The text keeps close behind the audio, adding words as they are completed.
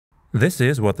This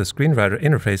is what the Screenwriter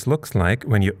interface looks like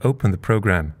when you open the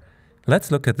program.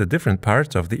 Let's look at the different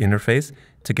parts of the interface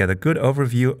to get a good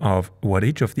overview of what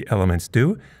each of the elements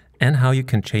do and how you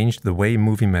can change the way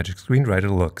Movie Magic Screenwriter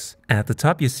looks. At the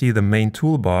top you see the main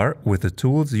toolbar with the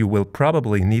tools you will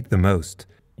probably need the most.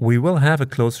 We will have a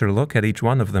closer look at each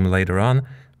one of them later on,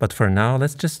 but for now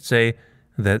let's just say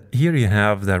that here you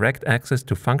have direct access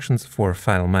to functions for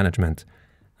file management.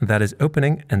 That is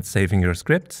opening and saving your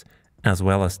scripts, as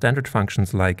well as standard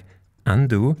functions like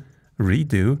undo,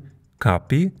 redo,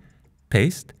 copy,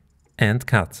 paste, and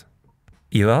cut.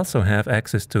 You also have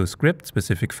access to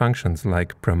script-specific functions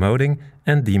like promoting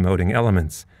and demoting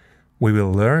elements. We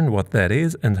will learn what that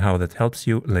is and how that helps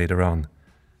you later on.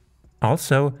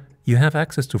 Also, you have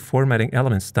access to formatting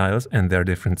element styles and their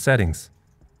different settings.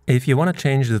 If you want to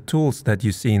change the tools that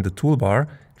you see in the toolbar,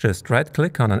 just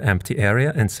right-click on an empty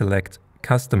area and select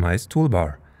Customize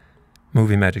Toolbar.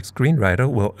 Movie Magic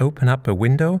Screenwriter will open up a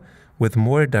window with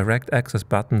more direct access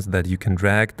buttons that you can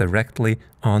drag directly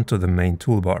onto the main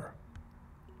toolbar.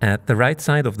 At the right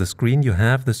side of the screen you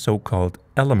have the so-called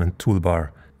Element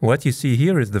toolbar. What you see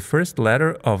here is the first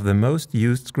letter of the most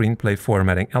used screenplay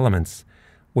formatting elements.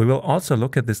 We will also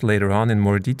look at this later on in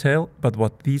more detail, but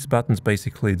what these buttons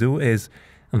basically do is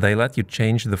they let you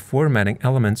change the formatting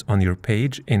elements on your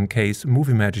page in case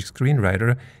Movie Magic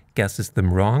Screenwriter guesses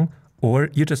them wrong or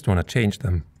you just want to change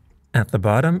them. At the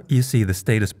bottom you see the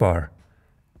status bar.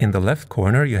 In the left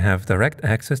corner you have direct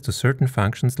access to certain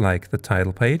functions like the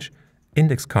title page,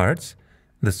 index cards,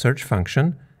 the search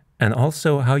function, and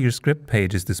also how your script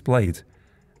page is displayed.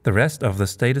 The rest of the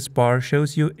status bar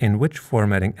shows you in which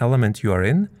formatting element you are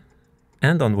in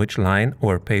and on which line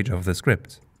or page of the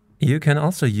script. You can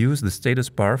also use the status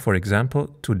bar, for example,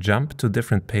 to jump to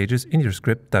different pages in your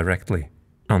script directly.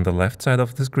 On the left side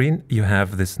of the screen you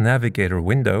have this navigator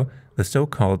window, the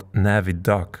so-called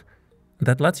Navi-Dock,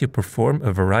 that lets you perform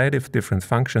a variety of different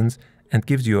functions and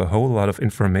gives you a whole lot of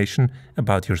information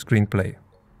about your screenplay.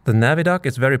 The Navi-Dock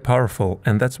is very powerful,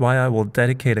 and that's why I will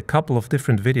dedicate a couple of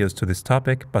different videos to this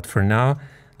topic, but for now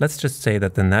let's just say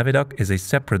that the Navi-Dock is a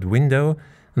separate window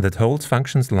that holds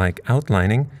functions like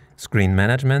outlining, screen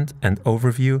management and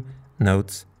overview,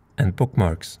 notes and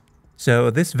bookmarks.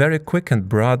 So this very quick and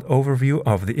broad overview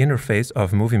of the interface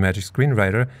of Movie Magic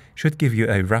Screenwriter should give you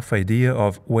a rough idea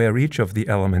of where each of the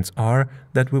elements are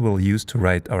that we will use to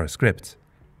write our script.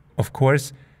 Of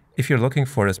course, if you're looking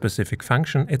for a specific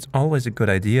function, it's always a good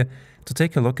idea to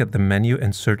take a look at the menu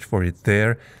and search for it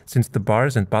there, since the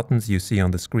bars and buttons you see on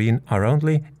the screen are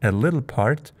only a little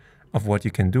part of what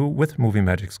you can do with Movie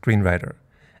Magic Screenwriter,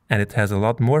 and it has a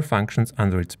lot more functions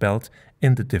under its belt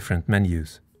in the different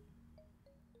menus.